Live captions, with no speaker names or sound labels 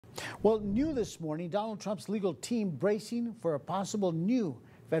Well, new this morning, Donald Trump's legal team bracing for a possible new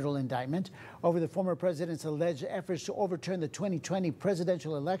federal indictment over the former president's alleged efforts to overturn the 2020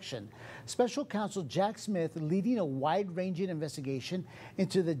 presidential election. Special counsel Jack Smith leading a wide-ranging investigation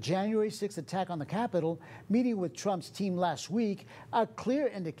into the January 6th attack on the Capitol, meeting with Trump's team last week, a clear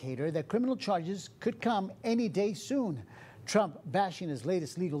indicator that criminal charges could come any day soon. Trump bashing his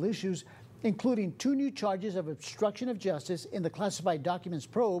latest legal issues, including 2 new charges of obstruction of justice in the classified documents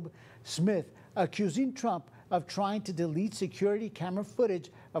probe. Smith accusing Trump of trying to delete security camera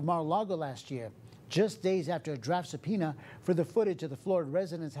footage of Mar-a-Lago last year, just days after a draft subpoena for the footage of the Florida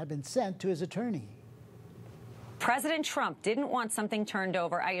residence had been sent to his attorney. President Trump didn't want something turned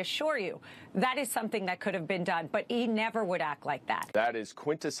over. I assure you, that is something that could have been done, but he never would act like that. That is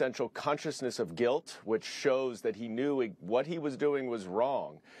quintessential consciousness of guilt, which shows that he knew what he was doing was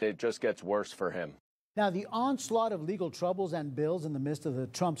wrong. It just gets worse for him. Now, the onslaught of legal troubles and bills in the midst of the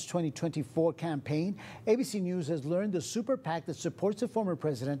Trump's 2024 campaign, ABC News has learned the super PAC that supports the former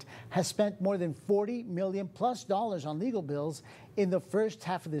president has spent more than $40 million+ on legal bills in the first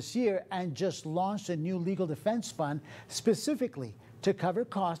half of this year and just launched a new legal defense fund specifically to cover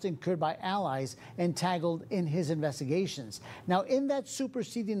costs incurred by allies entangled in his investigations. Now, in that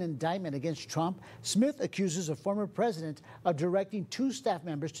superseding indictment against Trump, Smith accuses a former president of directing 2 staff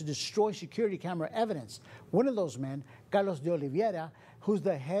members to destroy security camera evidence. One of those men, Carlos de Oliveira, who's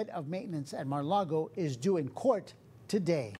the head of maintenance at Mar-a-Lago, is due in court today.